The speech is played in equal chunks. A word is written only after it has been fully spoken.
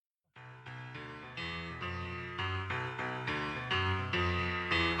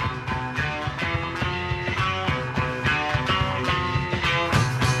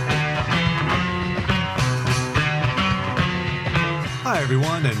Hi,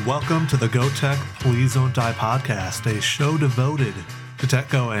 everyone, and welcome to the Go Tech Please Don't Die podcast, a show devoted to tech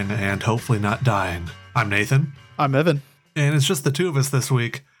going and hopefully not dying. I'm Nathan. I'm Evan. And it's just the two of us this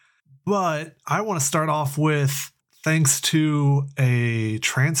week. But I want to start off with, thanks to a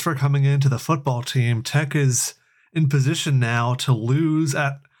transfer coming into the football team, Tech is in position now to lose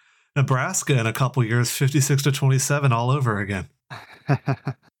at Nebraska in a couple years, 56-27 all over again.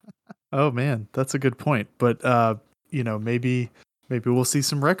 Oh, man, that's a good point. But, maybe we'll see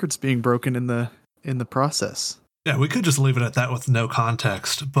some records being broken in the process. Yeah, we could just leave it at that with no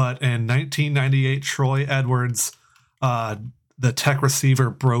context. But in 1998, Troy Edwards, the Tech receiver,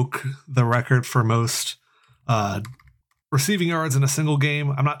 broke the record for most receiving yards in a single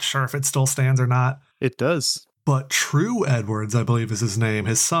game. I'm not sure if it still stands or not. It does. But True Edwards, I believe is his name,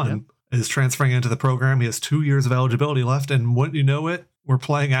 his son, is transferring into the program. He has 2 years of eligibility left. And wouldn't you know it, we're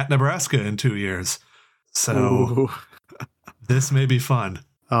playing at Nebraska in 2 years. So this may be fun.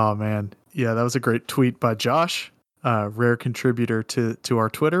 Oh, man. Yeah, that was a great tweet by Josh, rare contributor to our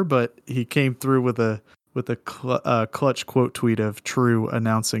Twitter, but he came through with a clutch quote tweet of True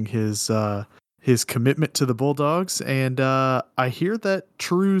announcing his commitment to the Bulldogs. And I hear that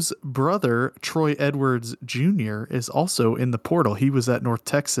True's brother, Troy Edwards Jr., is also in the portal. He was at North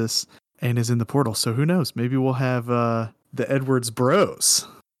Texas and is in the portal. So who knows? Maybe we'll have the Edwards bros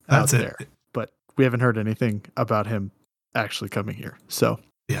out there. But we haven't heard anything about him actually coming here. So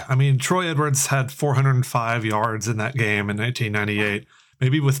yeah, I mean, Troy Edwards had 405 yards in that game in 1998.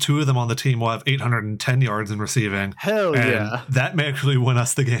 Maybe with 2 of them on the team, we'll have 810 yards in receiving. Hell and yeah. That may actually win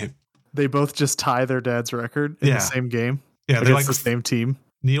us the game. They both just tie their dad's record in the same game. Yeah, they're like the same team.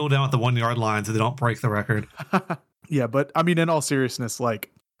 Kneel down at the 1 yard line so they don't break the record. Yeah, but I mean, in all seriousness,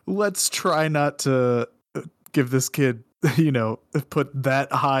 let's try not to give this kid, put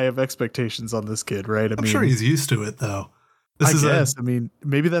that high of expectations on this kid, right? I'm sure he's used to it, though. I guess. I mean,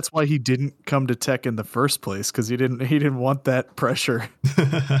 maybe that's why he didn't come to Tech in the first place, because he didn't want that pressure.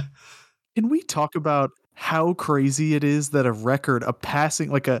 Can we talk about how crazy it is that a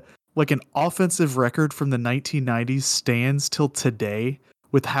passing, like an offensive record from the 1990s stands till today,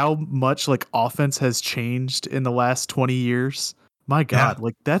 with how much offense has changed in the last 20 years? My God,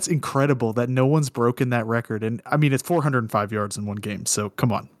 that's incredible that no one's broken that record. And I mean, it's 405 yards in one game, so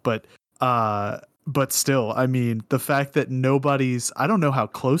come on. But still, I mean, the fact that I don't know how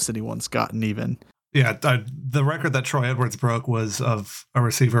close anyone's gotten even. Yeah, the record that Troy Edwards broke was of a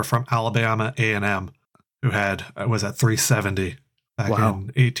receiver from Alabama A&M who was at 370 back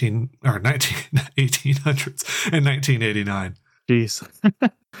in 1800s in 1989. Jeez.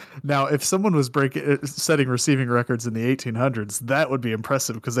 Now, if someone was setting receiving records in the 1800s, that would be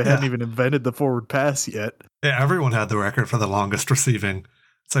impressive because they hadn't even invented the forward pass yet. Yeah, everyone had the record for the longest receiving.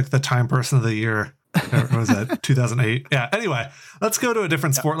 It's like the Time Person of the Year. What was that? 2008. Yeah. Anyway, let's go to a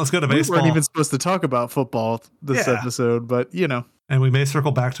different sport. Let's go to baseball. We weren't even supposed to talk about football this episode, but And we may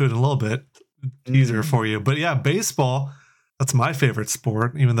circle back to it in a little bit. Easier for you. But yeah, baseball, that's my favorite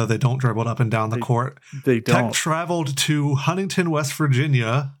sport, even though they don't dribble up and down the court. They don't. Tech traveled to Huntington, West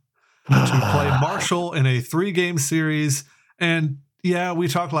Virginia to play Marshall in a 3-game series. And yeah, we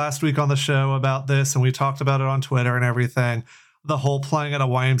talked last week on the show about this, and we talked about it on Twitter and everything. The whole playing at a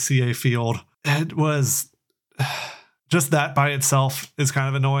YMCA field. It was just that by itself is kind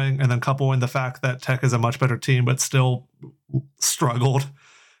of annoying. And then couple in the fact that Tech is a much better team, but still struggled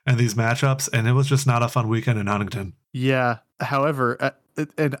in these matchups. And it was just not a fun weekend in Huntington. Yeah. However,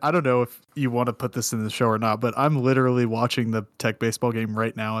 and I don't know if you want to put this in the show or not, but I'm literally watching the Tech baseball game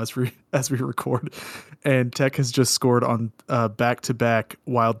right now as we record. And Tech has just scored on back-to-back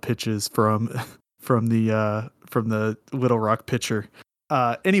wild pitches from the Little Rock pitcher.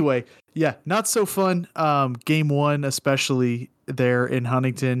 Anyway, yeah, not so fun. Game 1, especially there in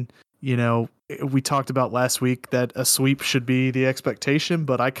Huntington, we talked about last week that a sweep should be the expectation,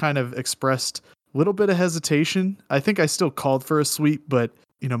 but I kind of expressed a little bit of hesitation. I think I still called for a sweep, but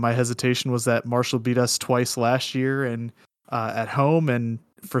my hesitation was that Marshall beat us twice last year and at home. And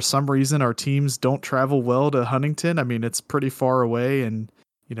for some reason, our teams don't travel well to Huntington. I mean, it's pretty far away, and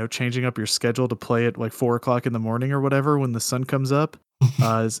changing up your schedule to play at 4:00 in the morning or whatever when the sun comes up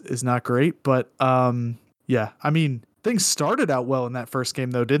is not great. But yeah, I mean, things started out well in that first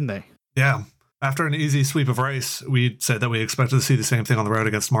game, though, didn't they? Yeah. After an easy sweep of Rice, we said that we expected to see the same thing on the road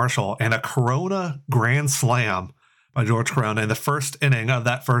against Marshall, and a Corona grand slam by George Corona in the first inning of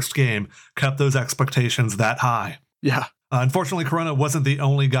that first game kept those expectations that high. Yeah. Unfortunately, Corona wasn't the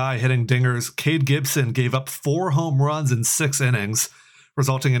only guy hitting dingers. Cade Gibson gave up 4 home runs in 6 innings,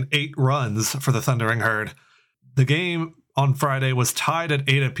 resulting in 8 runs for the Thundering Herd. The game on Friday was tied at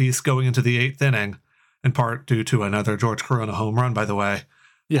 8 apiece going into the 8th inning. in part due to another George Corona home run, by the way.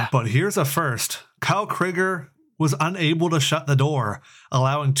 Yeah. But here's a first. Kyle Krieger was unable to shut the door,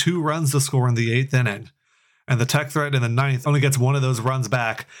 allowing 2 runs to score in the 8th inning. And the Tech threat in the 9th only gets one of those runs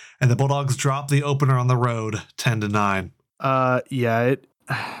back, and the Bulldogs drop the opener on the road 10-9.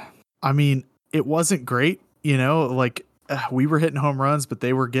 It wasn't great, we were hitting home runs, but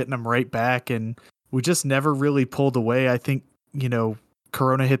they were getting them right back, and we just never really pulled away. I think,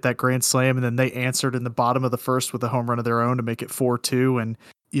 Corona hit that grand slam, and then they answered in the bottom of the first with a home run of their own to make it 4-2. And,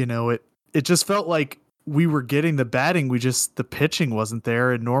 it just felt like we were getting the batting. The pitching wasn't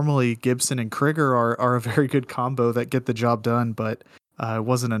there. And normally Gibson and Krieger are a very good combo that get the job done, but it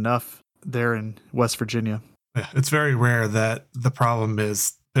wasn't enough there in West Virginia. Yeah, it's very rare that the problem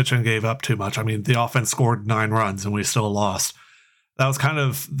is pitching gave up too much. I mean, the offense scored 9 runs and we still lost. That was kind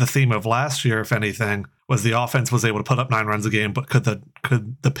of the theme of last year, if anything, was the offense was able to put up 9 runs a game, but could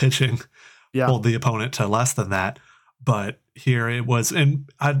the pitching hold the opponent to less than that? But here it was, and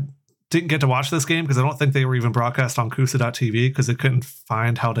I didn't get to watch this game because I don't think they were even broadcast on Kusa.tv because they couldn't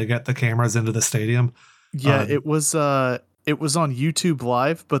find how to get the cameras into the stadium. Yeah, it was on YouTube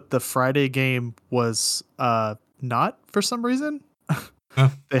Live, but the Friday game was not for some reason.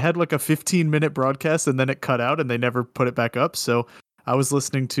 They had like a 15-minute broadcast and then it cut out and they never put it back up. So I was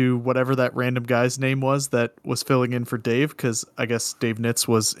listening to whatever that random guy's name was that was filling in for Dave, because I guess Dave Nitz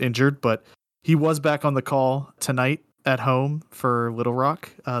was injured, but he was back on the call tonight at home for Little Rock,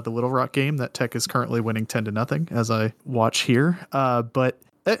 the Little Rock game that Tech is currently winning 10-0 as I watch here. And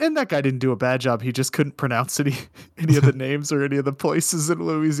that guy didn't do a bad job. He just couldn't pronounce any of the names or any of the places in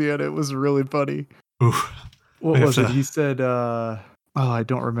Louisiana. It was really funny. Oof. What was it? He said, I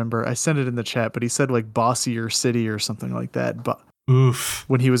don't remember. I sent it in the chat, but he said like Bossier City or something like that. But oof.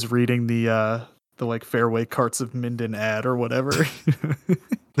 When he was reading the like Fairway Carts of Minden ad or whatever.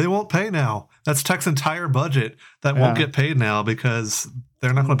 They won't pay now. That's Tech's entire budget that won't get paid now because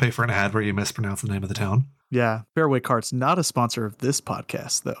they're not going to pay for an ad where you mispronounce the name of the town. Yeah. Fairway Carts, not a sponsor of this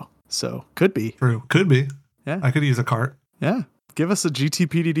podcast, though. So could be. True. Could be. Yeah. I could use a cart. Yeah. Give us a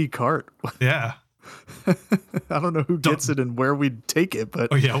GTPDD cart. Yeah. I don't know who gets it and where we'd take it, but.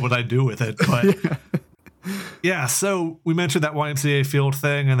 Oh, yeah. What I do with it. But yeah. So we mentioned that YMCA field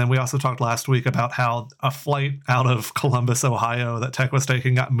thing. And then we also talked last week about how a flight out of Columbus, Ohio that Tech was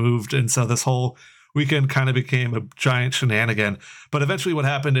taking got moved. And so this whole weekend kind of became a giant shenanigan. But eventually what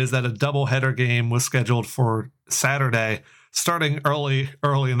happened is that a doubleheader game was scheduled for Saturday, starting early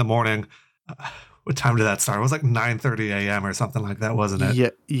in the morning. What time did that start? It was like 9:30 a.m. or something like that, wasn't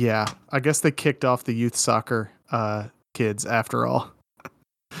it? Yeah. I guess they kicked off the youth soccer kids after all.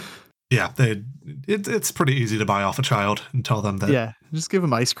 Yeah, it's pretty easy to buy off a child and tell them that. Yeah, just give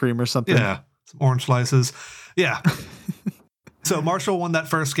them ice cream or something. Yeah, some orange slices. Yeah. So Marshall won that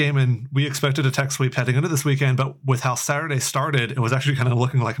first game, and we expected a Tech sweep heading into this weekend, but with how Saturday started, it was actually kind of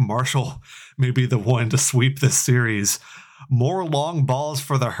looking like Marshall may be the one to sweep this series. More long balls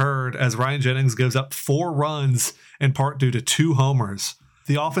for the herd as Ryan Jennings gives up 4 runs, in part due to 2 homers.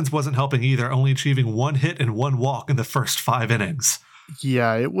 The offense wasn't helping either, only achieving 1 hit and 1 walk in the first 5 innings.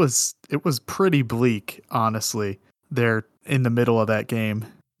 Yeah, it was pretty bleak, honestly, there in the middle of that game.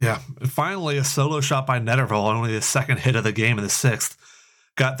 Yeah, and finally a solo shot by Netterville, only the second hit of the game in the 6th.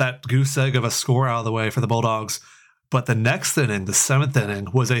 Got that goose egg of a score out of the way for the Bulldogs. But the next inning, the 7th inning,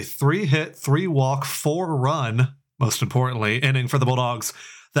 was a 3-hit, 3-walk, 4-run, most importantly, inning for the Bulldogs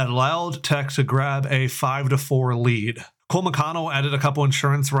that allowed Tech to grab a 5-4 lead. Cole McConnell added a couple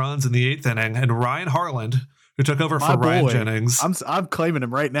insurance runs in the 8th inning, and Ryan Harland, who took over for Ryan Jennings. I'm claiming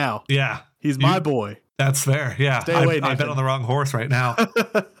him right now. Yeah. He's my boy. That's fair. Yeah. Stay away, I bet on the wrong horse right now.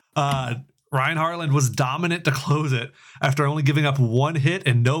 Ryan Harland was dominant to close it after only giving up 1 hit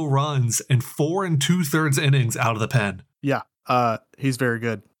and no runs in 4 2/3 innings out of the pen. Yeah. He's very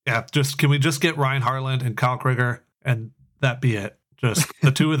good. Yeah. Can we just get Ryan Harland and Kyle Krieger and that be it? Just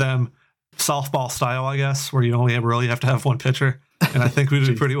the 2 of them, softball style, I guess, where you only really have to have 1 pitcher. And I think we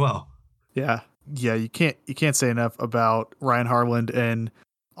did pretty well. Yeah. Yeah, you can't say enough about Ryan Harland, and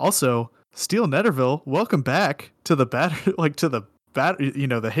also Steele Netterville. Welcome back to the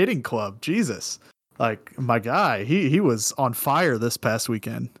the hitting club. Jesus, like my guy, he was on fire this past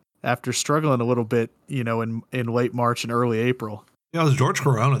weekend after struggling a little bit, in late March and early April. Yeah, it was George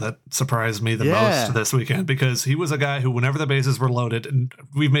Corona that surprised me the most this weekend, because he was a guy who, whenever the bases were loaded, and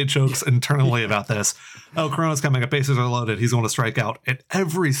we've made jokes internally about this, Corona's coming up, bases are loaded, he's going to strike out. And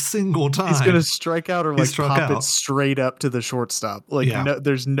every single time he's going to strike out or pop it straight up to the shortstop.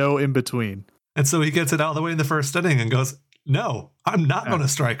 There's no in between. And so he gets it out of the way in the first inning and goes, no, I'm not going to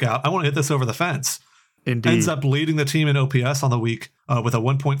strike out. I want to hit this over the fence. Indeed. Ends up leading the team in OPS on the week with a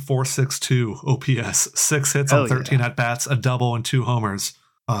 1.462 OPS, 6 hits on 13 at-bats, a double, and 2 homers,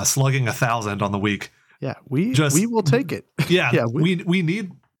 slugging 1,000 on the week. Yeah, we will take it. Yeah, we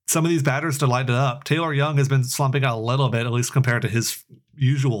need some of these batters to light it up. Taylor Young has been slumping out a little bit, at least compared to his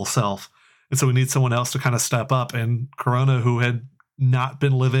usual self. And so we need someone else to kind of step up. And Corona, who had not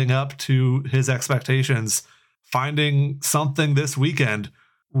been living up to his expectations, finding something this weekend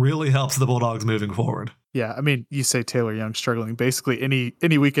really helps the Bulldogs moving forward. Yeah, I mean, you say Taylor Young struggling. Basically,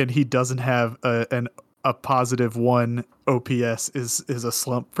 any weekend he doesn't have a positive 1 OPS is a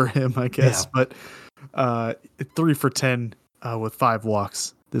slump for him, I guess. Yeah. But 3 for 10 with 5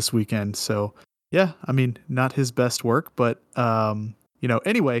 walks this weekend. So yeah, I mean, not his best work, but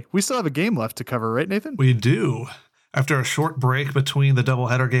anyway, we still have a game left to cover, right, Nathan? We do. After a short break between the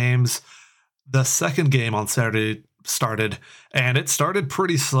doubleheader games, the second game on Saturday started, and it started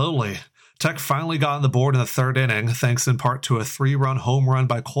pretty slowly. Tech finally got on the board in the third inning, thanks in part to a 3-run home run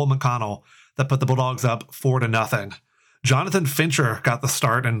by Cole McConnell that put the Bulldogs up 4-0. Jonathan Fincher got the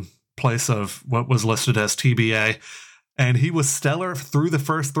start in place of what was listed as TBA, and he was stellar through the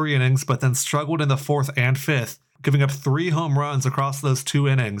first 3 innings, but then struggled in the 4th and 5th, giving up 3 home runs across those 2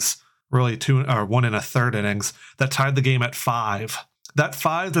 innings, really 1 and a 3rd innings, that tied the game at 5. That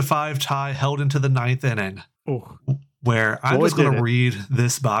 5-5 tie held into the 9th inning, where I'm just going to read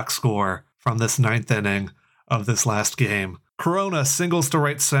this box score from this 9th inning of this last game. Corona singles to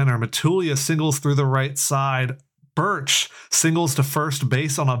right center. Matulia singles through the right side. Birch singles to first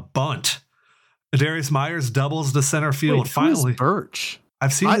base on a bunt. Darius Myers doubles to center field. Finally, Birch.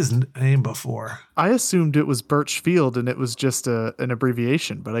 I've seen his name before. I assumed it was Birch Field and it was just an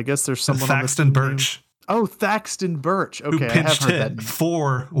abbreviation, but I guess there's someone Thaxton on the Birch. Name. Oh, Thaxton Birch. Okay, who pinched hit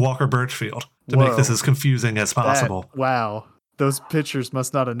for Walker Birchfield to make this as confusing as possible. Wow. Those pitchers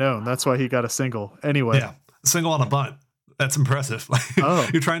must not have known. That's why he got a single. Anyway. Yeah, single on a bunt. That's impressive.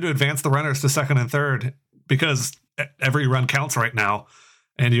 You're trying to advance the runners to second and third because every run counts right now,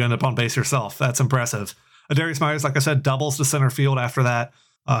 and you end up on base yourself. That's impressive. Darius Myers, like I said, doubles to center field after that.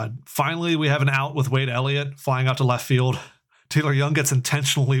 Finally, we have an out with Wade Elliott flying out to left field. Taylor Young gets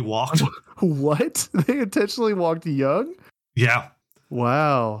intentionally walked. What? They intentionally walked Young? Yeah.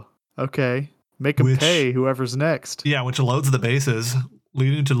 Wow. Okay. Make him pay whoever's next. Yeah, which loads the bases,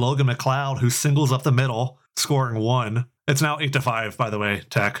 leading to Logan McLeod, who singles up the middle, scoring 1. It's now 8-5, by the way,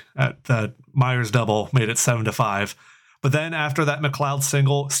 Tech. At the Myers double made it 7-5. But then after that McLeod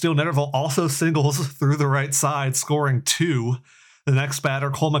single, Steele Netterville also singles through the right side, scoring 2. The next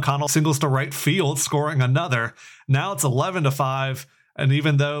batter, Cole McConnell, singles to right field, scoring another. Now it's 11-5. And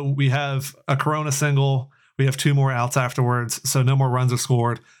even though we have a Corona single, we have 2 more outs afterwards, so no more runs are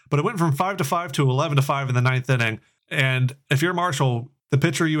scored. But it went from 5-5 to 11-5 in the 9th inning. And if you're Marshall, the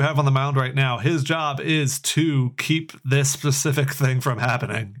pitcher you have on the mound right now, his job is to keep this specific thing from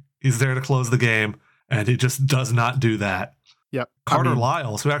happening. He's there to close the game, and he just does not do that. Yep. Carter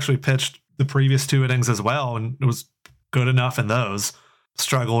Lyles, who actually pitched the previous 2 innings as well, and it was good enough in those,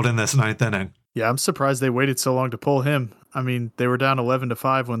 struggled in this 9th inning. Yeah, I'm surprised they waited so long to pull him. I mean, they were down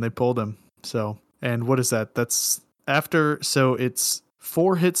 11-5 when they pulled him. So, and what is that? That's after, so it's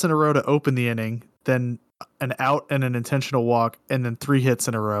 4 hits in a row to open the inning, then an out and an intentional walk, and then 3 hits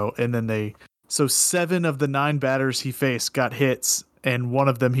in a row. And then so 7 of the 9 batters he faced got hits, and 1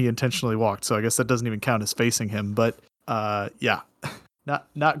 of them he intentionally walked. So I guess that doesn't even count as facing him. But yeah,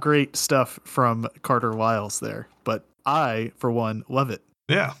 not great stuff from Carter Lyles there. But I, for one, love it.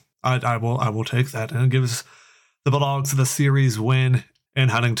 Yeah, I will take that. And it gives the Bulldogs the series win in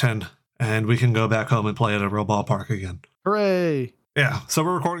Huntington, and we can go back home and play at a real ballpark again. Hooray! Yeah, so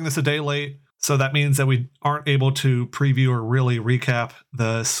we're recording this a day late, so that means that we aren't able to preview or really recap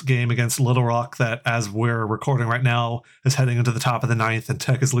this game against Little Rock that, as we're recording right now, is heading into the top of the 9th, and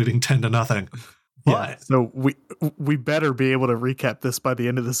Tech is leading 10-0. But yeah, so we better be able to recap this by the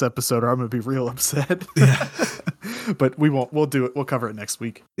end of this episode, or I'm going to be real upset. Yeah. But we won't. We'll do it. We'll cover it next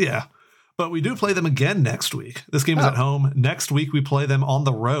week. Yeah. But we do play them again next week. This game is at home. Next week, we play them on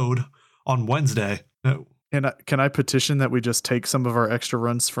the road on Wednesday. And can I petition that we just take some of our extra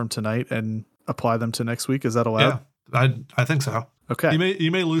runs from tonight and apply them to next week? Is that allowed? Yeah, I think so. Okay.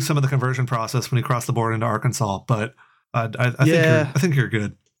 You may lose some of the conversion process when you cross the board into Arkansas, but I think you're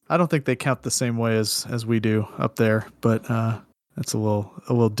good. I don't think they count the same way as we do up there, but that's a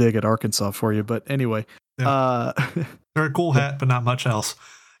little dig at Arkansas for you. But anyway, they're a cool hat, but not much else.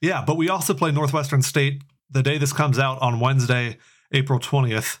 Yeah, but we also play Northwestern State the day this comes out on Wednesday, April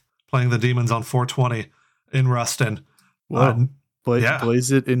 20th, playing the Demons on 420 in Ruston. Well,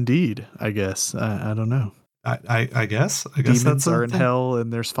 blaze it indeed, I guess. I don't know. I guess Demons that's are in hell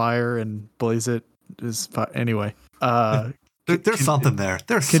and there's fire, and blaze it is fine. Anyway. There's something there.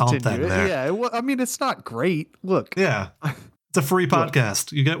 There's continue. something there. Yeah, well, I mean, it's not great. Look. Yeah. It's a free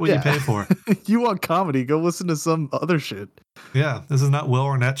podcast. You get what you pay for. You want comedy, go listen to some other shit. Yeah, this is not Will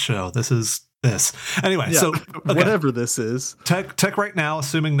Arnett's show. This is this. Anyway, so okay. Whatever this is. Tech right now,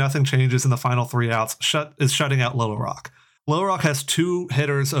 assuming nothing changes in the final 3 outs, is shutting out Little Rock. Little Rock has 2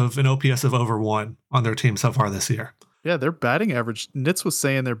 hitters of an OPS of over 1 on their team so far this year. Yeah, their batting average, Nitz was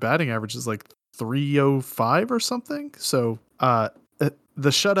saying their batting average is like 305 or something. So the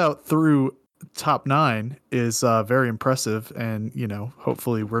shutout through top 9 is very impressive, and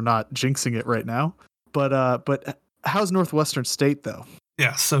hopefully we're not jinxing it right now. But how's Northwestern State though?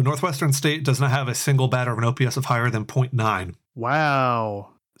 Yeah, so Northwestern State does not have a single batter of an OPS of higher than 0.9. Wow,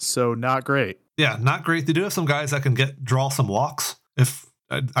 so not great. Yeah, not great. They do have some guys that can draw some walks.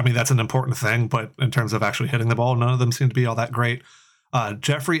 That's an important thing, but in terms of actually hitting the ball, none of them seem to be all that great.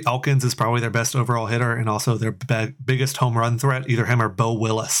 Jeffrey Elkins is probably their best overall hitter and also their biggest home run threat. Either him or Bo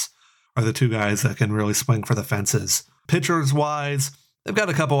Willis are the 2 guys that can really swing for the fences. Pitchers wise, they've got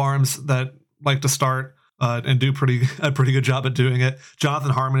a couple arms that like to start and do a pretty good job at doing it.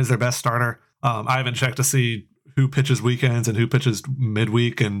 Jonathan Harmon is their best starter. I haven't checked to see who pitches weekends and who pitches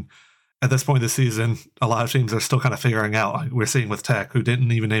midweek, and at this point of the season, a lot of teams are still kind of figuring out. Like we're seeing with Tech, who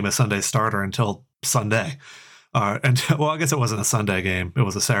didn't even name a Sunday starter until Sunday. I guess it wasn't a Sunday game. It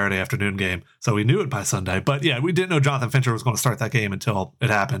was a Saturday afternoon game. So we knew it by Sunday. But yeah, we didn't know Jonathan Fincher was going to start that game until it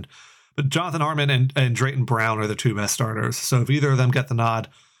happened. But Jonathan Harmon and Drayton Brown are the 2 best starters. So if either of them get the nod,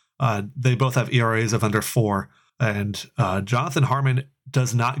 they both have ERAs of under 4. And Jonathan Harmon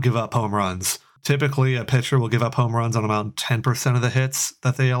does not give up home runs. Typically, a pitcher will give up home runs on about 10% of the hits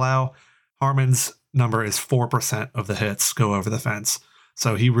that they allow. Harmon's number is 4% of the hits go over the fence.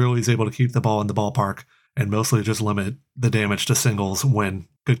 So he really is able to keep the ball in the ballpark and mostly just limit the damage to singles when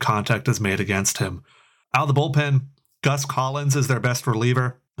good contact is made against him. Out of the bullpen, Gus Collins is their best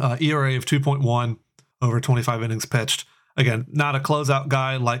reliever. ERA of 2.1 over 25 innings pitched. Again, not a closeout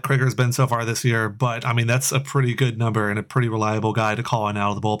guy like Krieger's been so far this year, but I mean, that's a pretty good number and a pretty reliable guy to call in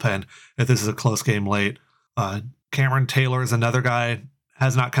out of the bullpen if this is a close game late. Cameron Taylor is another guy,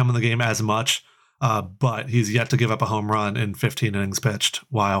 has not come in the game as much, but he's yet to give up a home run in 15 innings pitched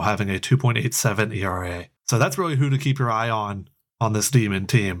while having a 2.87 ERA. So that's really who to keep your eye on this Demon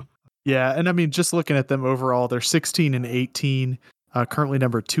team. Yeah, and I mean, just looking at them overall, they're 16 and 18, currently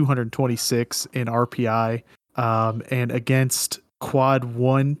number 226 in RPI. And against quad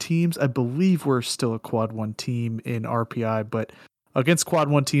 1 teams, I believe we're still a quad 1 team in RPI, but against quad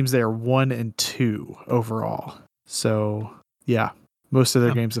 1 teams, they are 1 and 2 overall. So yeah, most of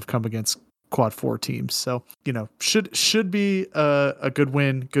their games have come against quad 4 teams. So, should be a good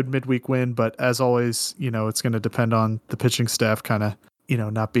win, good midweek win. But as always, it's going to depend on the pitching staff kind of,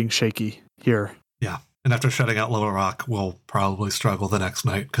 not being shaky here. Yeah. And after shutting out Little Rock, we'll probably struggle the next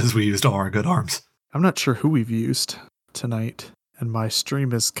night because we used all our good arms. I'm not sure who we've used tonight, and my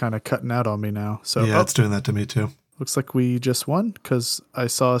stream is kind of cutting out on me now. So yeah, it's doing that to me too. Looks like we just won because I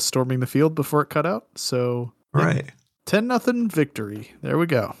saw us storming the field before it cut out. So right, 10-0 victory. There we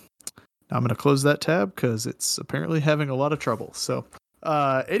go. Now I'm going to close that tab because it's apparently having a lot of trouble. So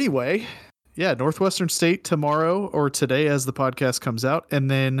anyway, yeah, Northwestern State tomorrow or today as the podcast comes out,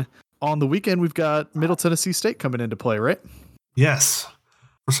 and then on the weekend we've got Middle Tennessee State coming into play, right? Yes.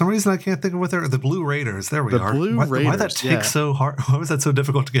 For some reason, I can't think of what they're the Blue Raiders. There we are. Why that take so hard? Why was that so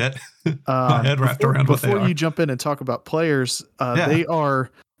difficult to get my head wrapped around? Before you jump in and talk about players, they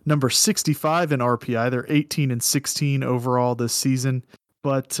are number 65 in RPI. They're 18 and 16 overall this season.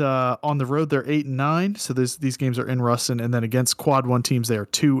 But on the road, they're 8 and 9. So these games are in Ruston, and then against quad 1 teams, they are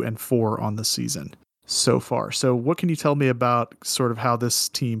 2 and 4 on the season so far. So what can you tell me about sort of how this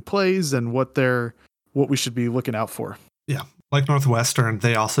team plays and what we should be looking out for? Yeah. Like Northwestern,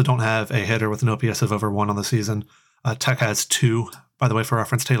 they also don't have a hitter with an OPS of over 1 on the season. Tech has 2. By the way, for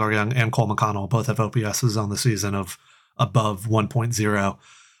reference, Taylor Young and Cole McConnell both have OPSs on the season of above 1.0.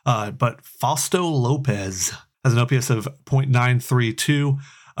 But Fausto Lopez has an OPS of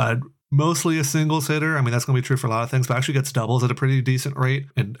 0.932. Mostly a singles hitter. I mean, that's going to be true for a lot of things, but actually gets doubles at a pretty decent rate.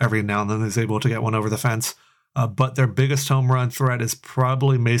 And every now and then is able to get one over the fence. But their biggest home run threat is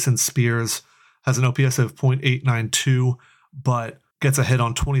probably Mason Spears, has an OPS of 0.892. But gets a hit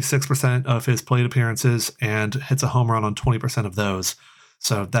on 26% of his plate appearances and hits a home run on 20% of those.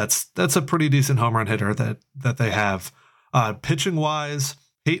 So that's a pretty decent home run hitter that they have. Pitching wise,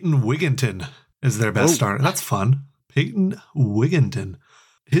 Peyton Wigginton is their best starter. That's fun. Peyton Wigginton.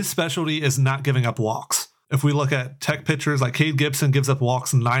 His specialty is not giving up walks. If we look at Tech pitchers, like Cade Gibson gives up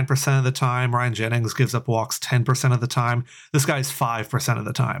walks 9% of the time. Ryan Jennings gives up walks 10% of the time. This guy's 5% of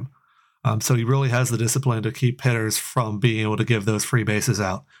the time. So he really has the discipline to keep hitters from being able to give those free bases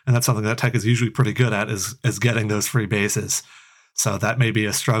out. And that's something that Tech is usually pretty good at is getting those free bases. So that may be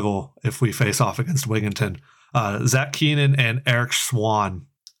a struggle if we face off against Wigginton. Zach Keenan and Eric Swan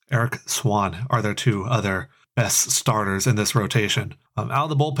are their two other best starters in this rotation. Out of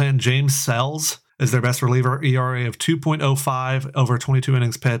the bullpen, James Sells is their best reliever, ERA of 2.05 over 22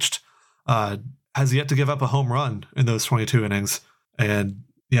 innings pitched. Has yet to give up a home run in those 22 innings. And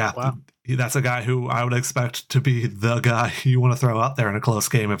yeah, wow. That's a guy who I would expect to be the guy you want to throw out there in a close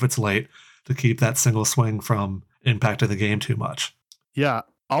game if it's late to keep that single swing from impacting the game too much. Yeah,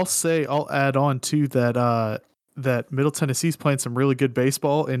 I'll add on to that that Middle Tennessee's playing some really good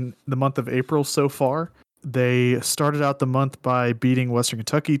baseball in the month of April so far. They started out the month by beating Western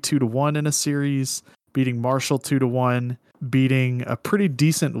Kentucky 2-1 in a series, beating Marshall 2-1, beating a pretty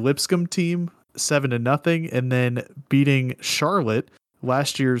decent Lipscomb team 7-0, and then beating Charlotte,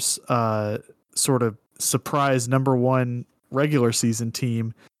 last year's sort of surprise number one regular season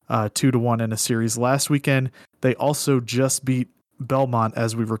team, 2-1 in a series. Last weekend, they also just beat Belmont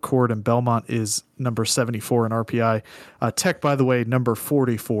as we record, and Belmont is number 74 in RPI. Tech, by the way, number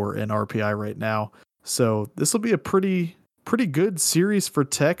 44 in RPI right now. So this will be a pretty good series for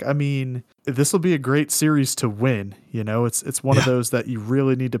Tech. I mean, this will be a great series to win. You know, it's one of those that you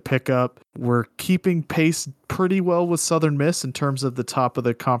really need to pick up. We're keeping pace pretty well with Southern Miss in terms of the top of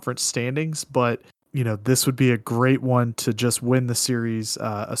the conference standings, but you know, this would be a great one to just win the series.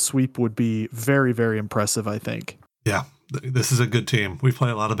 A sweep would be very, very impressive, I think. Yeah, this is a good team. We've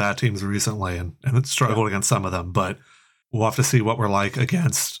played a lot of bad teams recently and it's struggled against some of them, but we'll have to see what we're like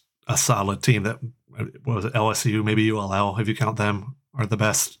against a solid team that, what was it, LSU, maybe ULL, if you count them, are the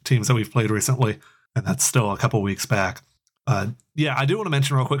best teams that we've played recently, and that's still a couple weeks back. Yeah, I do want to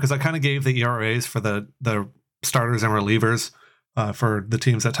mention real quick, because I kind of gave the ERAs for the starters and relievers for the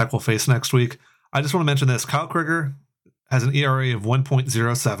teams that Tech will face next week. I just want to mention this. Kyle Krieger has an ERA of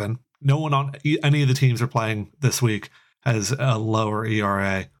 1.07. No one on any of the teams are playing this week has a lower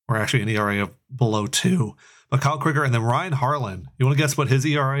ERA, or actually an ERA of below 2. But Kyle Krieger and then Ryan Harlan, you want to guess what his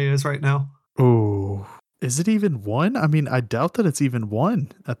ERA is right now? Oh, is it even 1? I mean, I doubt that it's even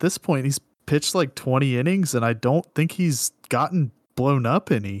 1. At this point, he's pitched like 20 innings, and I don't think he's gotten blown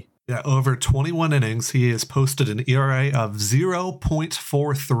up any. Yeah, over 21 innings, he has posted an ERA of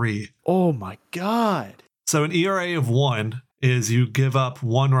 0.43. Oh my God. So an ERA of 1 is you give up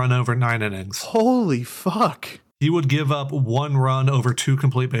 1 run over 9 innings. Holy fuck. He would give up 1 run over 2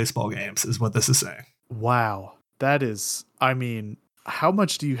 complete baseball games, is what this is saying. Wow. That is, I mean, how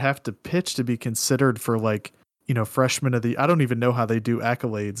much do you have to pitch to be considered for, like, you know, freshman of the, I don't even know how they do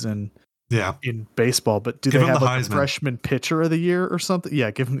accolades in baseball, but do they have like a freshman pitcher of the year or something? Yeah,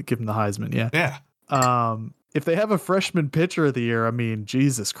 give him the Heisman. Yeah. Yeah. If they have a freshman pitcher of the year, I mean,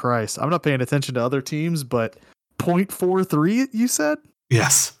 Jesus Christ, I'm not paying attention to other teams, but 0.43, you said?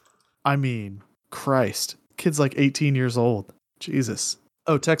 Yes. I mean, Christ, kid's like 18 years old. Jesus.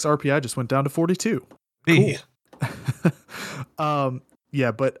 Oh, Tech's RPI just went down to 42. Cool.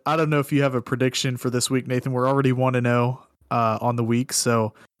 Yeah, but I don't know if you have a prediction for this week, Nathan. We're already 1-0 on the week,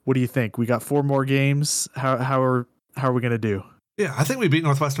 so what do you think? We got 4 more games. How are we going to do? Yeah, I think we beat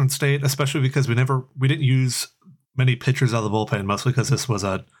Northwestern State, especially because we didn't use many pitchers out of the bullpen, mostly because this was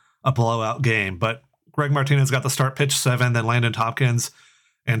a blowout game. But Greg Martinez got the start, pitch 7, then Landon Tompkins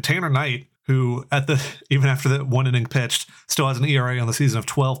and Tanner Knight, who even after the 1 inning pitched, still has an ERA on the season of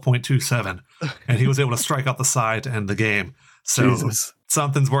 12.27, and he was able to strike out the side to end the game. So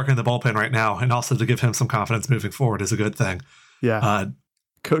something's working in the bullpen right now, and also to give him some confidence moving forward is a good thing. Yeah.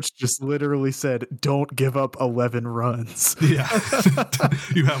 Coach just literally said, don't give up 11 runs. Yeah.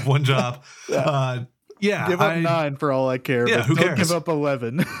 You have one job. Yeah. Give up 9 for all I care. Yeah, but who don't cares? Give up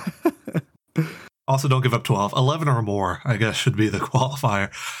 11. Also, don't give up 12. 11 or more, I guess, should be the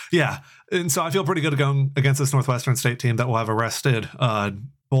qualifier. Yeah. And so I feel pretty good going against this Northwestern State team that will have a rested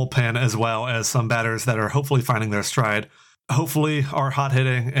bullpen, as well as some batters that are hopefully finding their stride. Hopefully our hot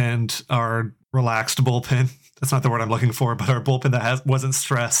hitting and our relaxed bullpen, that's not the word I'm looking for, but our bullpen that wasn't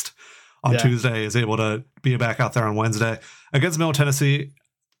stressed on Tuesday is able to be back out there on Wednesday. Against Middle Tennessee,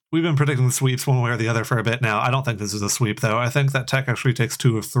 we've been predicting the sweeps one way or the other for a bit now. I don't think this is a sweep, though. I think that Tech actually takes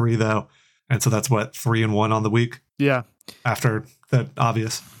 2 of 3, though. And so that's 3-1 on the week. Yeah. After that,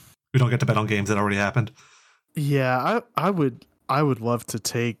 obvious. We don't get to bet on games that already happened. Yeah, I would love to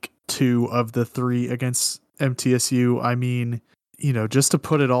take 2 of the 3 against MTSU. I mean, you know, just to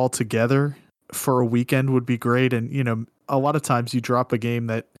put it all together for a weekend would be great. And, you know, a lot of times you drop a game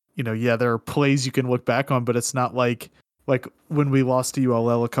that, you know, there are plays you can look back on, but it's not like when we lost to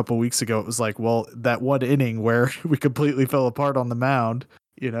ULL a couple weeks ago, it was like, well, that 1 inning where we completely fell apart on the mound,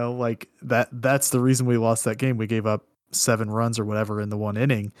 like that's the reason we lost that game. We gave up 7 runs or whatever in the 1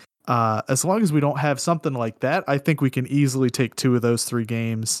 inning. As long as we don't have something like that, I think we can easily take 2 of those 3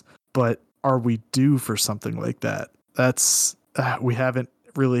 games. But are we due for something like that? That's we haven't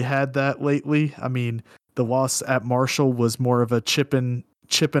really had that lately. I mean, the loss at Marshall was more of a chipping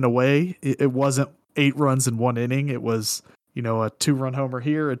away. It wasn't 8 runs in 1 inning. It was, a 2-run homer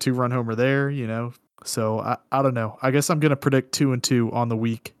here, a 2-run homer there, So I don't know. I guess I'm going to predict 2-2 on the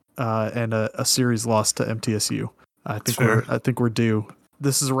week and a series loss to MTSU. I think we're due.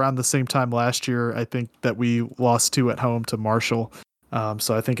 This is around the same time last year. I think that we lost 2 at home to Marshall.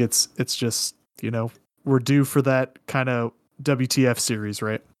 So I think it's just, we're due for that kind of WTF series,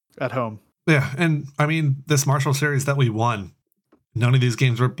 right? At home. Yeah. And I mean, this Marshall series that we won, none of these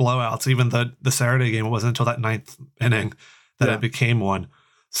games were blowouts. Even the Saturday game, it wasn't until that 9th inning that it became one.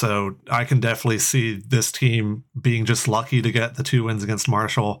 So I can definitely see this team being just lucky to get the 2 wins against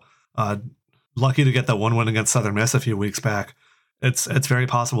Marshall, lucky to get the 1 win against Southern Miss a few weeks back. It's very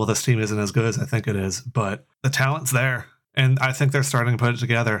possible this team isn't as good as I think it is, but the talent's there, and I think they're starting to put it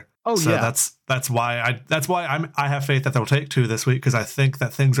together. Oh, so yeah. that's why I have faith that they'll take 2 this week, because I think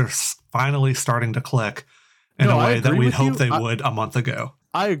that things are finally starting to click in a way that we'd hoped they would a month ago.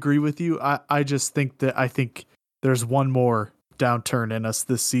 I agree with you. I just think there's one more downturn in us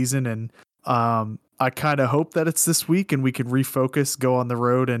this season, and I kind of hope that it's this week and we can refocus, go on the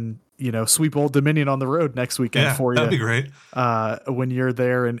road, and sweep Old Dominion on the road next weekend for you. That'd be great. When you're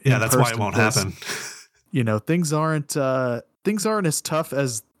there, and that's why it won't happen. Things aren't as tough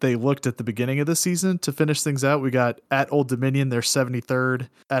as they looked at the beginning of the season. To finish things out, we got at Old Dominion, they're 73rd.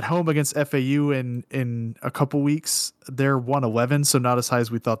 At home against FAU in a couple weeks, they're 111, so not as high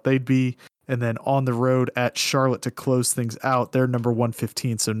as we thought they'd be. And then on the road at Charlotte to close things out, they're number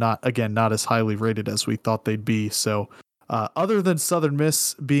 115, so not as highly rated as we thought they'd be. So other than Southern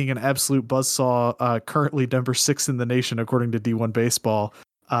Miss being an absolute buzzsaw, currently number 6 in the nation according to D1 Baseball,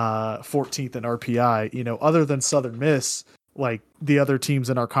 14th in RPI, other than Southern Miss, like the other teams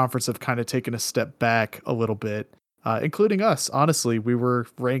in our conference have kind of taken a step back a little bit, including us. Honestly, we were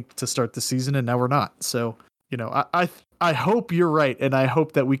ranked to start the season and now we're not. So, I hope you're right, and I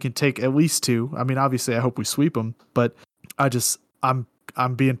hope that we can take at least 2. I mean, obviously, I hope we sweep them, but I'm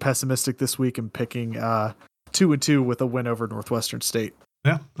being pessimistic this week and picking 2-2 with a win over Northwestern State.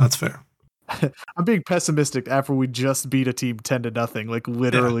 Yeah, that's fair. I'm being pessimistic after we just beat a team 10-0, like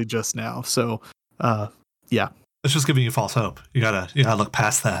literally just now. So, yeah, it's just giving you false hope. You gotta look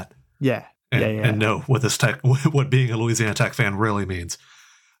past that. Yeah, and know what being a Louisiana Tech fan really means.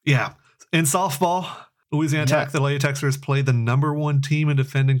 Yeah, in softball, Louisiana Tech, the Lady Techsters played the number 1 team in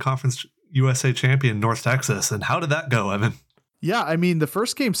defending Conference USA champion North Texas. And how did that go, Evan? Yeah, I mean, the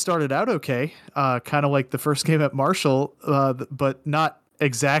first game started out okay, kind of like the first game at Marshall, but not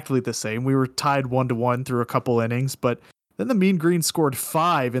exactly the same. We were tied 1-1 through a couple innings, but then the Mean Green scored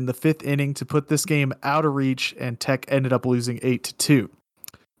 5 in the 5th inning to put this game out of reach, and Tech ended up losing 8-2.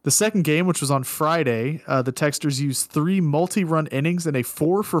 The second game, which was on Friday, the Techsters used 3 multi-run innings and a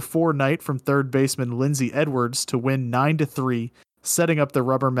 4-for-4 night from third baseman Lindsey Edwards to win 9-3, setting up the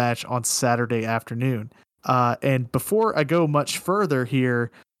rubber match on Saturday afternoon. And before I go much further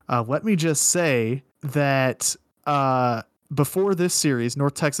here, let me just say that before this series,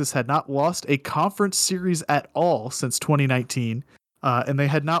 North Texas had not lost a conference series at all since 2019. And they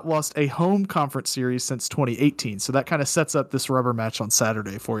had not lost a home conference series since 2018. So that kind of sets up this rubber match on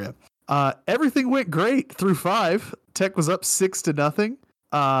Saturday for you. Everything went great through 5. Tech was up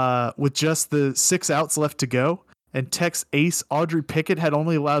 6-0 with just the 6 outs left to go. And Tech's ace, Audrey Pickett, had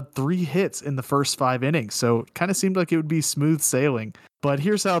only allowed 3 hits in the first 5 innings. So it kind of seemed like it would be smooth sailing. But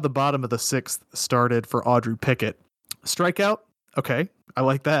here's how the bottom of the 6th started for Audrey Pickett. Strikeout. Okay, I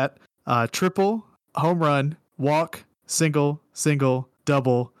like that. Triple, home run, walk, single,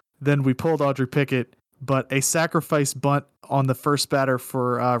 double. Then we pulled Audrey Pickett, but a sacrifice bunt on the first batter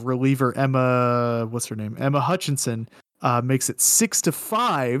for reliever Emma Hutchinson makes it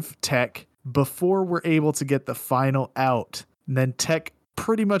 6-5 Tech before we're able to get the final out. And then Tech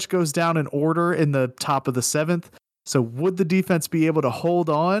pretty much goes down in order in the top of the 7th. So would the defense be able to hold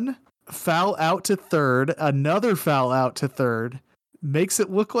on? Foul out to third, another foul out to third. Makes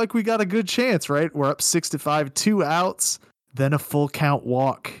it look like we got a good chance, right? We're up 6-5, 2 outs, then a full count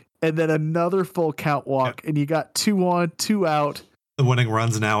walk, and then another full count walk, and you got 2 on, 2 out. The winning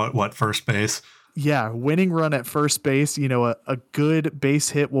run's now at first base? Yeah, winning run at first base. A good base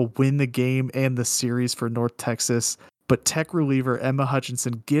hit will win the game and the series for North Texas. But Tech reliever Emma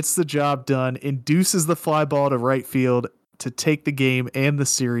Hutchinson gets the job done, induces the fly ball to right field to take the game and the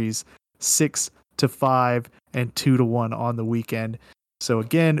series 6-5 and 2-1 on the weekend. So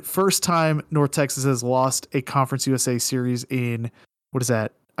again, first time North Texas has lost a Conference USA series in, what is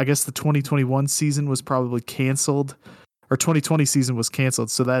that? I guess the 2021 season was probably canceled, or 2020 season was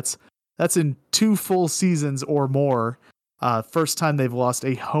canceled. So that's in 2 full seasons or more. First time they've lost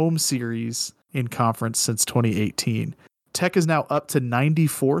a home series in conference since 2018. Tech is now up to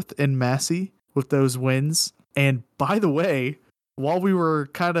 94th in Massey with those wins. And by the way, while we were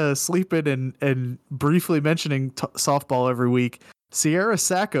kind of sleeping and briefly mentioning softball every week, Sierra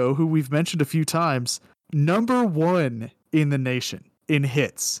Sacco, who we've mentioned a few times, number 1 in the nation in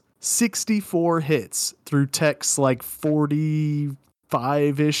hits. 64 hits through Tech's like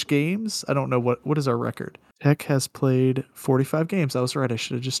 45-ish games. I don't know what is our record. Tech has played 45 games. I was right. I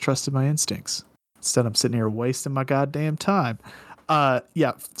should have just trusted my instincts. Instead, I'm sitting here wasting my goddamn time.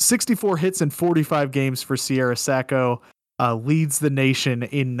 64 hits in 45 games for Sierra Sacco. Leads the nation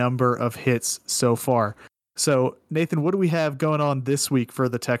in number of hits so far. So, Nathan, what do we have going on this week for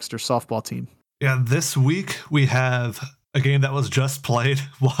the Techsters softball team? Yeah, this week we have a game that was just played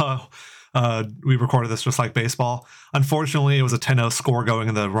while we recorded this, just like baseball. Unfortunately, it was a 10-0 score going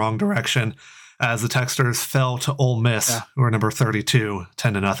in the wrong direction as the Techsters fell to Ole Miss, who are number 32,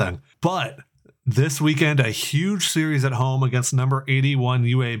 10-0. But this weekend, a huge series at home against number 81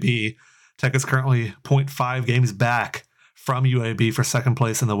 UAB. Tech is currently 0.5 games back from UAB for second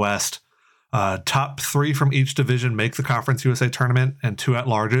place in the West. Top 3 from each division make the Conference USA tournament and 2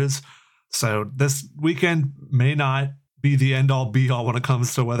 at-larges. So this weekend may not be the end-all be-all when it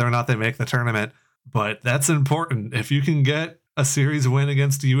comes to whether or not they make the tournament, but that's important. If you can get a series win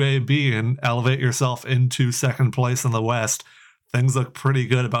against UAB and elevate yourself into second place in the West, things look pretty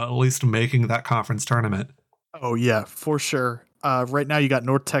good about at least making that conference tournament. Oh, yeah, for sure. Right now you got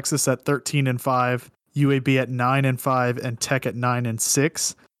North Texas at 13-5, UAB at 9-5, and Tech at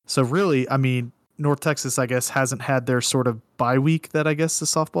 9-6. So really, I mean, North Texas, I guess, hasn't had their sort of bye week that I guess the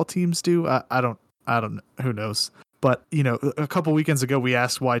softball teams do. I don't know. Who knows? But, you know, a couple weekends ago, we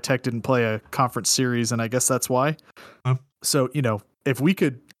asked why Tech didn't play a conference series, and I guess that's why. So, you know, if we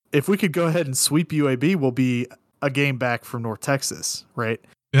could go ahead and sweep UAB, we'll be a game back from North Texas, right?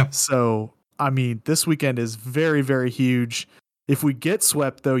 Yeah. So, I mean, this weekend is very, very huge. If we get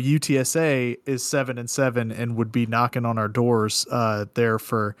swept, though, UTSA is 7-7 and would be knocking on our doors there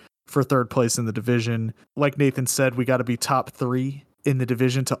for third place in the division. Like Nathan said, we got to be top 3 in the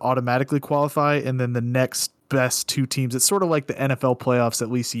division to automatically qualify, and then the next best 2 teams. It's sort of like the NFL playoffs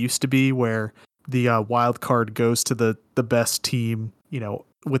at least used to be, where the wild card goes to the best team, you know,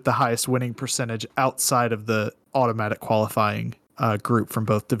 with the highest winning percentage outside of the automatic qualifying group from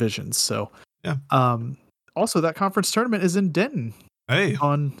both divisions. So, yeah. Also, that conference tournament is in Denton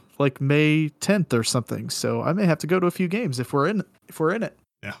on like May 10th or something. So I may have to go to a few games if we're in it.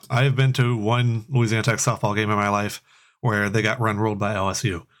 Yeah, I have been to one Louisiana Tech softball game in my life where they got ruled by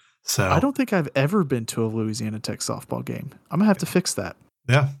LSU. So I don't think I've ever been to a Louisiana Tech softball game. I'm gonna have to fix that.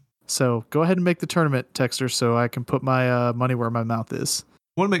 Yeah. So go ahead and make the tournament, Techster, so I can put my money where my mouth is.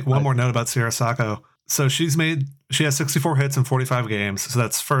 I want to make one more note about Sierra Sacco. So she has 64 hits in 45 games, so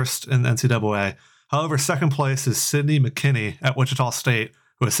that's first in NCAA. However, second place is Sydney McKinney at Wichita State,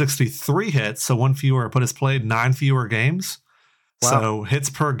 who has 63 hits, so 1 fewer, but has played 9 fewer games. Wow. So hits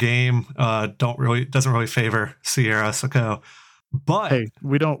per game doesn't really favor Sierra Sacco. But hey,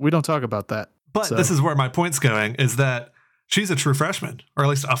 we don't talk about that. But this is where my point's going, is that she's a true freshman, or at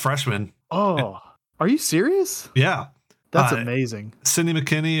least a freshman. Oh, are you serious? Yeah. That's amazing. Sydney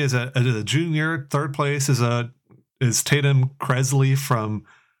McKinney is a junior. Third place is Tatum Cresley from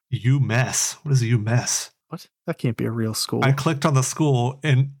UMass. What is UMass? What? That can't be a real school. I clicked on the school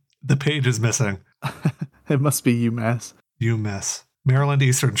and the page is missing. It must be UMass. UMass. Maryland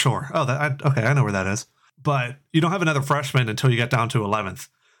Eastern Shore. Oh, okay, I know where that is. But you don't have another freshman until you get down to 11th.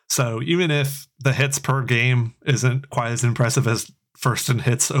 So even if the hits per game isn't quite as impressive as first in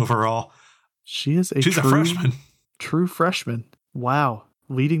hits overall, she's a freshman. True freshman. Wow.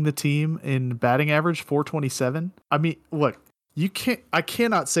 Leading the team in batting average, 427. I mean, look, I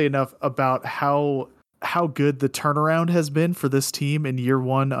cannot say enough about how good the turnaround has been for this team in year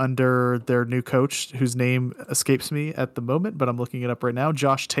 1 under their new coach, whose name escapes me at the moment, but I'm looking it up right now.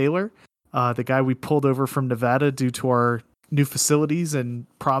 Josh Taylor, the guy we pulled over from Nevada due to our new facilities and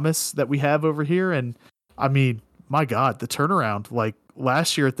promise that we have over here. And I mean, my God, the turnaround, like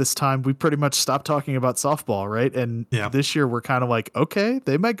last year at this time, we pretty much stopped talking about softball, right? And this year we're kind of like, okay,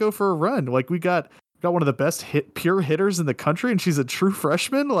 they might go for a run. Like we got one of the best pure hitters in the country, and she's a true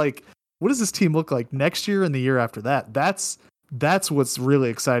freshman. Like, what does this team look like next year and the year after that? That's what's really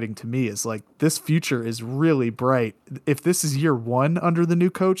exciting to me, is like this future is really bright. If this is year 1 under the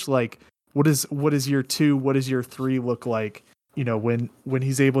new coach, like what is year 2? What does year 3 look like? when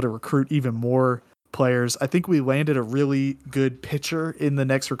he's able to recruit even more players. I think we landed a really good pitcher in the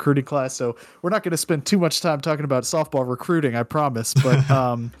next recruiting class. So we're not going to spend too much time talking about softball recruiting, I promise.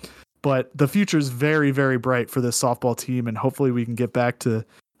 But the future is very, very bright for this softball team, and hopefully we can get back to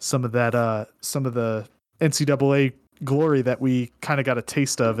some of that, some of the NCAA glory that we kind of got a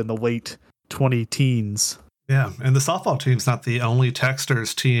taste of in the late 2010s. Yeah, and the softball team's not the only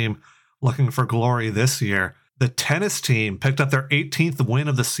Techsters team looking for glory this year. The tennis team picked up their 18th win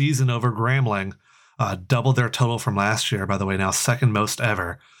of the season over Grambling, doubled their total from last year, by the way, now second most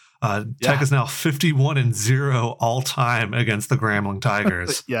ever. Tech is now 51-0 all time against the Grambling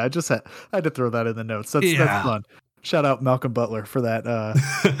Tigers. Yeah, I had to throw that in the notes. That's fun. Shout out Malcolm Butler for that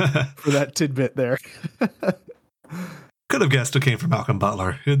for that tidbit there. Could have guessed it came from Malcolm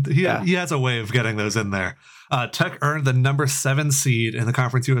Butler. He has a way of getting those in there. Tech earned the number 7 seed in the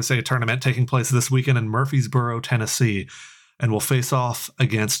Conference USA tournament taking place this weekend in Murfreesboro, Tennessee, and will face off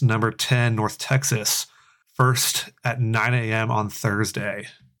against number 10 North Texas first at 9 a.m. on Thursday.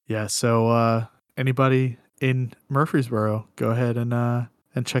 Yeah, so anybody in Murfreesboro, go ahead and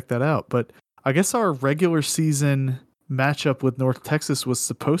check that out. But I guess our regular season matchup with North Texas was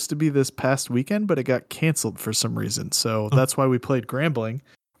supposed to be this past weekend, but it got canceled for some reason. So that's why we played Grambling.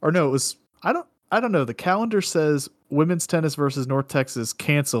 Or no, it was I don't know. The calendar says women's tennis versus North Texas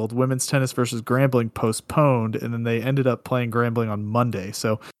canceled, women's tennis versus Grambling postponed, and then they ended up playing Grambling on Monday.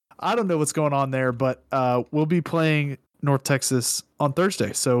 So I don't know what's going on there, but we'll be playing North Texas on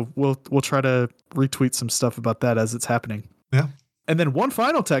Thursday. So we'll try to retweet some stuff about that as it's happening. Yeah. And then one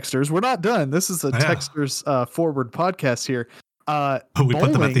final Techsters. We're not done. This is a Techsters forward podcast here. We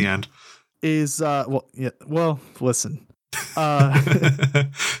put them at the end. Listen.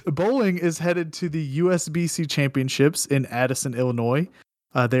 Bowling is headed to the USBC Championships in Addison, Illinois.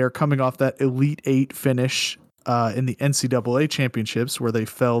 They are coming off that Elite 8 finish in the NCAA Championships where they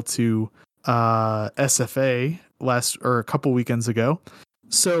fell to SFA a couple weekends ago.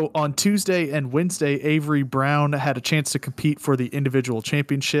 So on Tuesday and Wednesday, Avery Brown had a chance to compete for the individual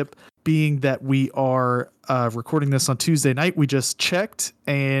championship. Being that we are recording this on Tuesday night, we just checked,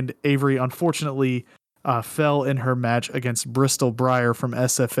 and Avery unfortunately fell in her match against Bristol Briar from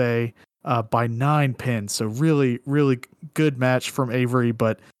SFA by 9 pins. So really, really good match from Avery,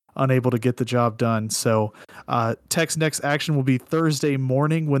 but unable to get the job done. So Tech's next action will be Thursday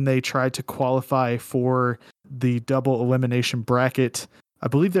morning when they try to qualify for the double elimination bracket. I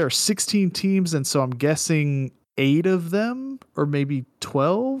believe there are 16 teams, and so I'm guessing 8 of them, or maybe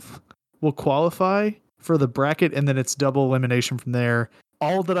 12, will qualify for the bracket, and then it's double elimination from there.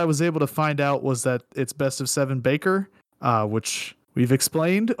 All that I was able to find out was that it's best of 7 Baker, which we've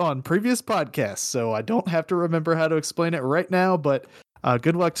explained on previous podcasts, so I don't have to remember how to explain it right now, but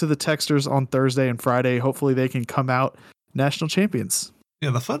good luck to the Techsters on Thursday and Friday. Hopefully they can come out national champions. Yeah,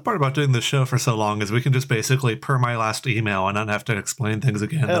 the fun part about doing this show for so long is we can just basically, per my last email, and not have to explain things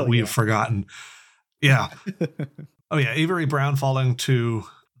again that we've forgotten. Yeah. Oh, yeah. Avery Brown falling to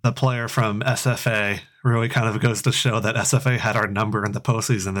the player from SFA really kind of goes to show that SFA had our number in the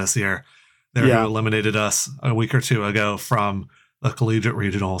postseason this year. They who eliminated us a week or two ago from the collegiate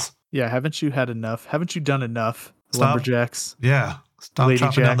regionals. Yeah, haven't you had enough? Haven't you done enough, Lumberjacks? Yeah, stop Lady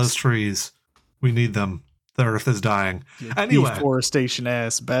chopping down Jacks. those trees. We need them. The earth is dying. Anyway. Deforestation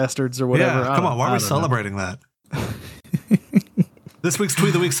ass bastards or whatever. Yeah, come on. Why are we celebrating that? This week's Tweet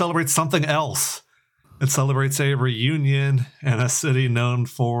of the Week celebrates something else. It celebrates a reunion in a city known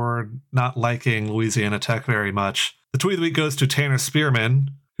for not liking Louisiana Tech very much. The Tweet of the Week goes to Tanner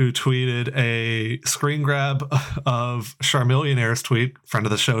Spearman, who tweeted a screen grab of Charmillionaire's tweet, friend of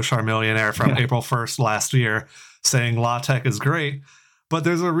the show Charmillionaire, from April 1st last year, saying La Tech is great. But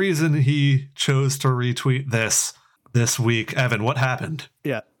there's a reason he chose to retweet this week. Evan, what happened?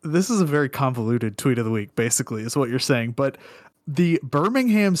 Yeah, this is a very convoluted tweet of the week, basically, is what you're saying. But the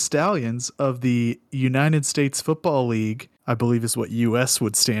Birmingham Stallions of the United States Football League, I believe is what US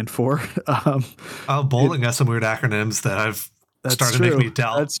would stand for. Bowling has some weird acronyms that I've started to make me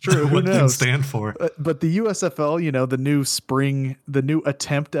doubt. That's true. What things stand for. But the USFL, the new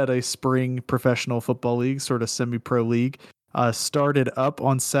attempt at a spring professional football league, sort of semi-pro league, started up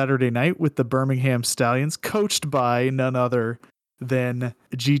on Saturday night with the Birmingham Stallions, coached by none other than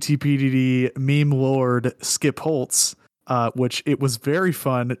GTPDD meme lord Skip Holtz, which it was very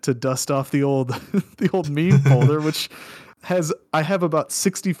fun to dust off the old meme folder, which I have about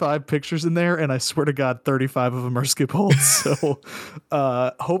 65 pictures in there, and I swear to God, 35 of them are Skip Holtz. So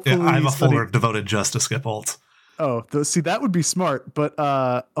hopefully, I have a folder devoted just to Skip Holtz. Oh, see, that would be smart, but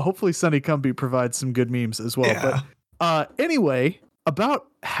hopefully Sonny Cumbie provides some good memes as well. Yeah. But anyway, about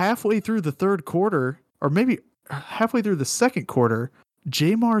halfway through the third quarter, or maybe halfway through the second quarter,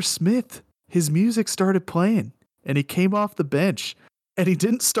 Jamar Smith, his music started playing, and he came off the bench, and he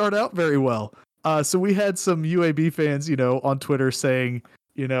didn't start out very well. So we had some UAB fans, on Twitter saying,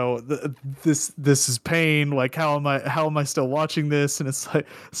 this is pain. Like, how am I still watching this? And it's like,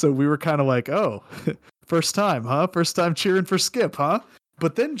 so we were kind of like, oh, first time, huh? First time cheering for Skip, huh?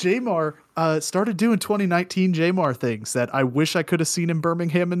 But then Jamar started doing 2019 Jamar things that I wish I could have seen in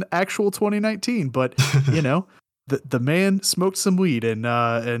Birmingham in actual 2019. But the man smoked some weed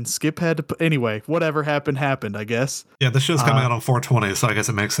and Skip had to. Anyway, whatever happened, I guess. Yeah, the show's coming out on 420, so I guess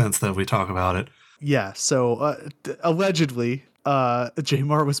it makes sense that we talk about it. Yeah. So allegedly,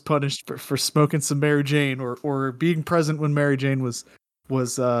 Jamar was punished for smoking some Mary Jane or being present when Mary Jane was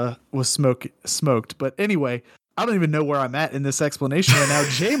smoked. But anyway, I don't even know where I'm at in this explanation right now.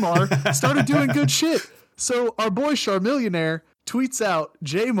 Jamar started doing good shit. So our boy Charmillionaire tweets out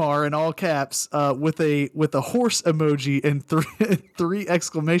Jamar in all caps with a horse emoji and three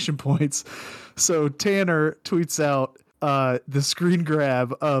exclamation points. So Tanner tweets out the screen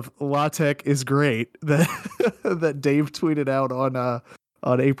grab of LaTeX is great that Dave tweeted out on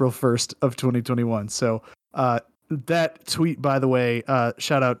April 1st of 2021. So that tweet, by the way,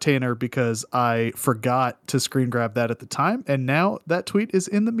 shout out Tanner, because I forgot to screen grab that at the time, and now that tweet is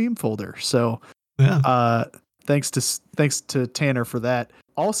in the meme folder. So yeah. Thanks to Tanner for that.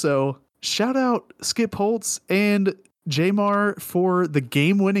 Also, shout out Skip Holtz and Jamar for the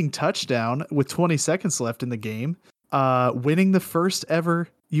game-winning touchdown with 20 seconds left in the game, winning the first ever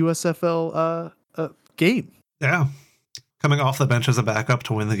USFL game. Yeah, coming off the bench as a backup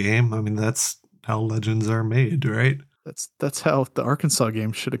to win the game. I mean, that's how legends are made, right? That's how the Arkansas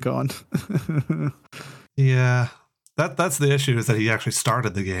game should have gone. Yeah, that's the issue, is that he actually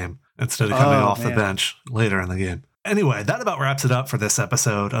started the game instead of coming off the bench later in the game. Anyway, that about wraps it up for this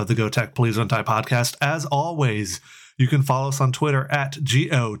episode of the Go Tech Please Don't Die podcast. As always, you can follow us on Twitter at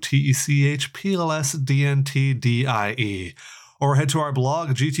GOTECHPLSDNTDIE, or head to our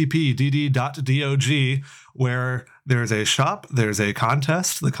blog, gtpdd.dog, where there's a shop, there's a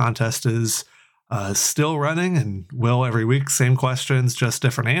contest. The contest is still running and will every week. Same questions, just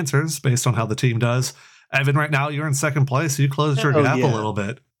different answers based on how the team does. Evan, right now you're in second place. You closed your gap a little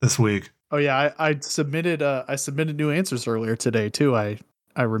bit this week. Oh yeah, I submitted new answers earlier today too. I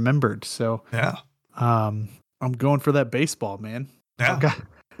remembered. So yeah, I'm going for that baseball, man. Yeah,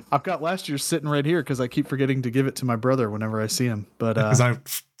 I've got last year sitting right here because I keep forgetting to give it to my brother whenever I see him. But because I've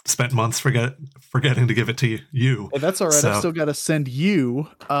spent months forgetting to give it to you. Well, that's all right. So. I've still got to send you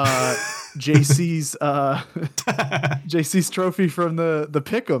JC's JC's trophy from the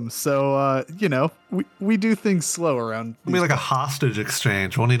Pick'em. So we do things slow around. It'll be like a hostage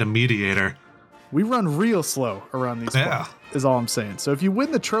exchange. We'll need a mediator. We run real slow around these. Yeah, is all I'm saying. So if you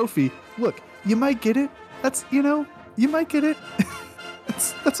win the trophy, look, you might get it. That's you might get it.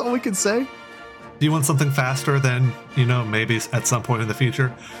 That's all we can say. Do you want something faster than, maybe at some point in the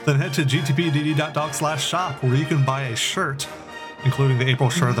future? Then head to gtpdd.dog/shop, where you can buy a shirt, including the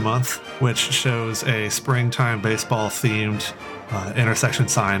April shirt of the month, which shows a springtime baseball-themed intersection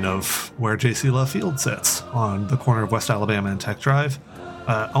sign of where JC Love Field sits on the corner of West Alabama and Tech Drive.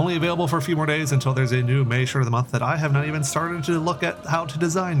 Only available for a few more days until there's a new May shirt of the month that I have not even started to look at how to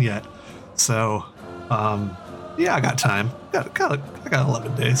design yet. So, yeah, I got time. I got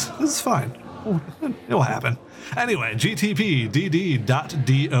 11 days. This is fine. It'll happen. Anyway, gtpdd.dog.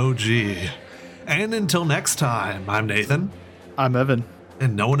 And until next time, I'm Nathan. I'm Evan.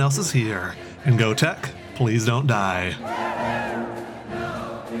 And no one else is here. And Go Tech, please don't die.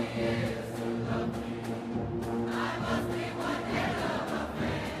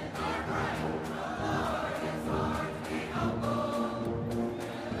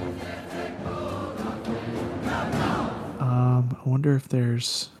 I wonder if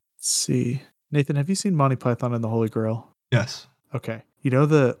there's... Let's see. Nathan, have you seen Monty Python and the Holy Grail? Yes. Okay. You know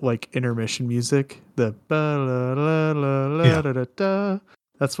the intermission music? The ba-la-la-la-la-da-da-da?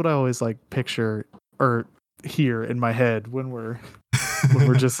 That's what I always picture or hear in my head when we're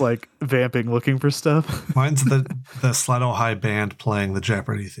just vamping looking for stuff. Mine's the Slido High Band playing the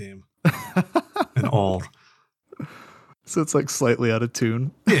Jeopardy theme. And old. So it's slightly out of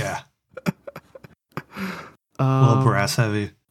tune. Yeah. A little brass heavy.